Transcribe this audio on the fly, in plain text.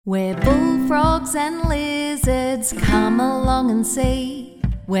Where bullfrogs and lizards, come along and see.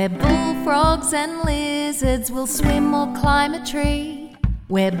 Where bullfrogs and lizards will swim or climb a tree.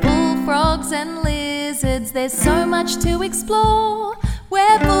 Where bullfrogs and lizards, there's so much to explore.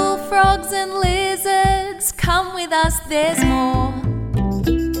 Where bullfrogs and lizards, come with us, there's more.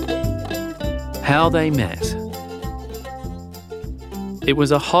 How they met. It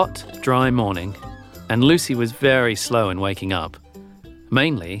was a hot, dry morning, and Lucy was very slow in waking up.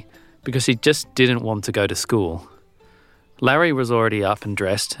 Mainly because she just didn't want to go to school. Larry was already up and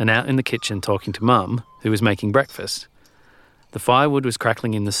dressed and out in the kitchen talking to Mum, who was making breakfast. The firewood was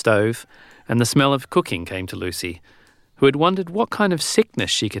crackling in the stove, and the smell of cooking came to Lucy, who had wondered what kind of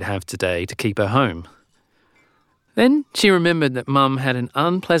sickness she could have today to keep her home. Then she remembered that Mum had an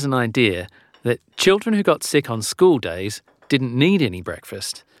unpleasant idea that children who got sick on school days didn't need any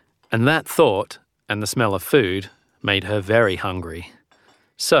breakfast, and that thought, and the smell of food, made her very hungry.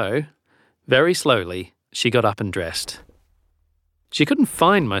 So, very slowly, she got up and dressed. She couldn't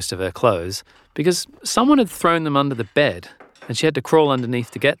find most of her clothes because someone had thrown them under the bed and she had to crawl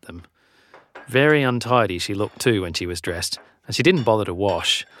underneath to get them. Very untidy she looked too when she was dressed, and she didn't bother to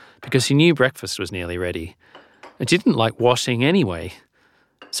wash because she knew breakfast was nearly ready. And she didn't like washing anyway.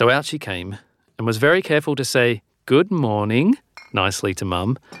 So out she came and was very careful to say "Good morning" nicely to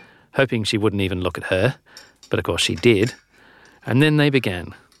Mum, hoping she wouldn't even look at her, but of course she did. And then they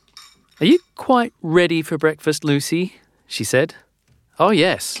began. "Are you quite ready for breakfast, Lucy?" she said. "Oh,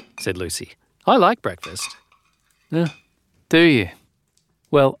 yes," said Lucy. "I like breakfast." Do you?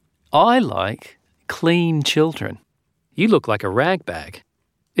 Well, I like clean children. You look like a rag bag.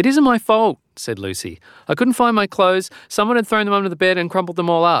 "It isn't my fault," said Lucy. "I couldn't find my clothes. Someone had thrown them under the bed and crumpled them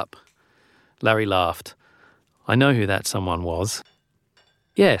all up." Larry laughed. "I know who that someone was."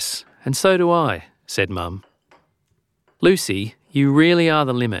 "Yes, and so do I," said Mum. "Lucy, you really are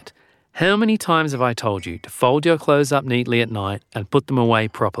the limit. How many times have I told you to fold your clothes up neatly at night and put them away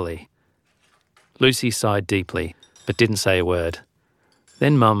properly?" Lucy sighed deeply, but didn't say a word.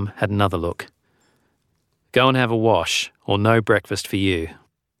 Then Mum had another look. "Go and have a wash, or no breakfast for you."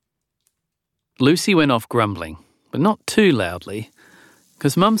 Lucy went off grumbling, but not too loudly,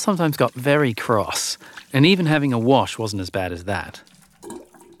 because Mum sometimes got very cross, and even having a wash wasn't as bad as that.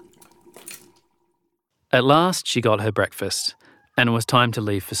 At last she got her breakfast, and it was time to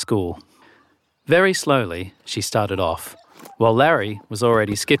leave for school. Very slowly she started off, while Larry was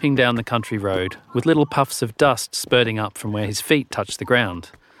already skipping down the country road with little puffs of dust spurting up from where his feet touched the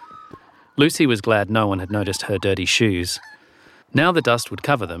ground. Lucy was glad no one had noticed her dirty shoes. Now the dust would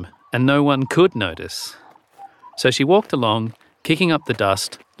cover them, and no one could notice. So she walked along, kicking up the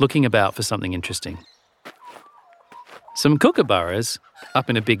dust, looking about for something interesting. Some kookaburras, up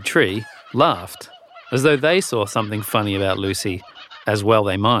in a big tree, laughed, as though they saw something funny about Lucy, as well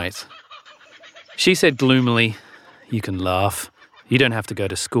they might. She said gloomily, "You can laugh. You don't have to go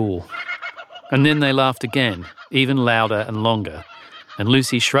to school." And then they laughed again, even louder and longer, and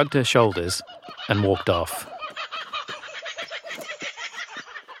Lucy shrugged her shoulders and walked off.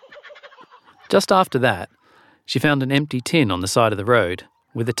 Just after that, she found an empty tin on the side of the road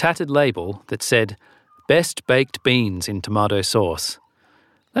with a tattered label that said, "Best baked beans in tomato sauce."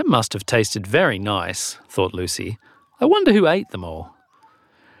 That must have tasted very nice, thought Lucy. I wonder who ate them all.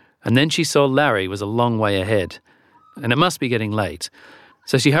 And then she saw Larry was a long way ahead, and it must be getting late.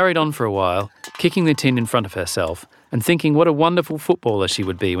 So she hurried on for a while, kicking the tin in front of herself and thinking what a wonderful footballer she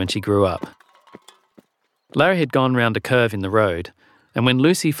would be when she grew up. Larry had gone round a curve in the road, and when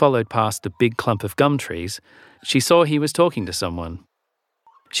Lucy followed past the big clump of gum trees, she saw he was talking to someone.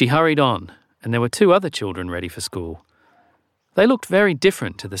 She hurried on, and there were 2 other children ready for school. They looked very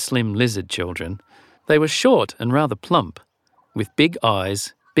different to the slim lizard children. They were short and rather plump, with big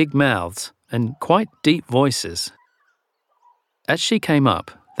eyes, big mouths, and quite deep voices. As she came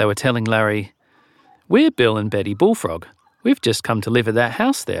up, they were telling Larry, "We're Bill and Betty Bullfrog. We've just come to live at that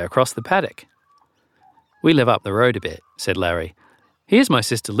house there across the paddock." "We live up the road a bit," said Larry. "Here's my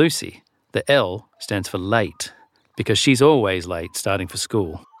sister Lucy. The L stands for late, because she's always late starting for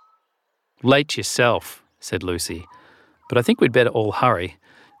school." "Late yourself," said Lucy. "But I think we'd better all hurry.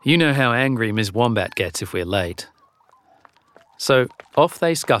 You know how angry Ms. Wombat gets if we're late." So off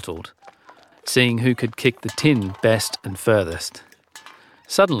they scuttled, seeing who could kick the tin best and furthest.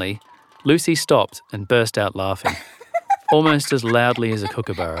 Suddenly, Lucy stopped and burst out laughing, almost as loudly as a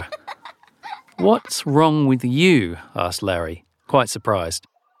kookaburra. "What's wrong with you?" asked Larry, quite surprised.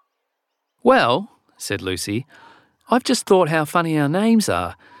 "Well," said Lucy, "I've just thought how funny our names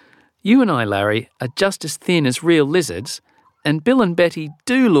are. You and I, Larry, are just as thin as real lizards, and Bill and Betty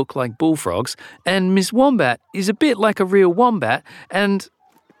do look like bullfrogs, and Miss Wombat is a bit like a real wombat, and..."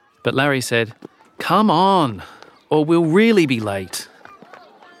 But Larry said, "Come on, or we'll really be late."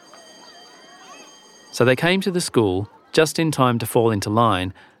 So they came to the school just in time to fall into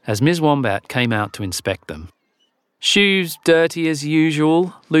line as Ms. Wombat came out to inspect them. "Shoes dirty as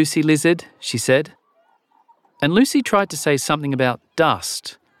usual, Lucy Lizard," she said. And Lucy tried to say something about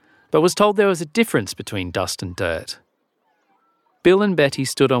dust, but was told there was a difference between dust and dirt. Bill and Betty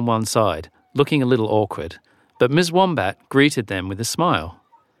stood on one side, looking a little awkward, but Ms. Wombat greeted them with a smile.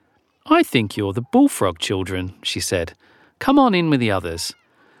 "I think you're the Bullfrog children," she said. "Come on in with the others.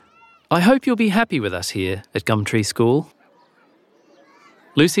 I hope you'll be happy with us here at Gumtree School."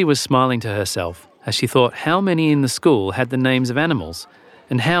 Lucy was smiling to herself as she thought how many in the school had the names of animals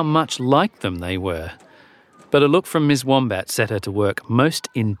and how much like them they were. But a look from Ms. Wombat set her to work most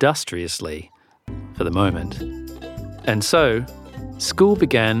industriously, for the moment. And so, school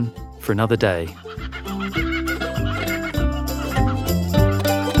began for another day.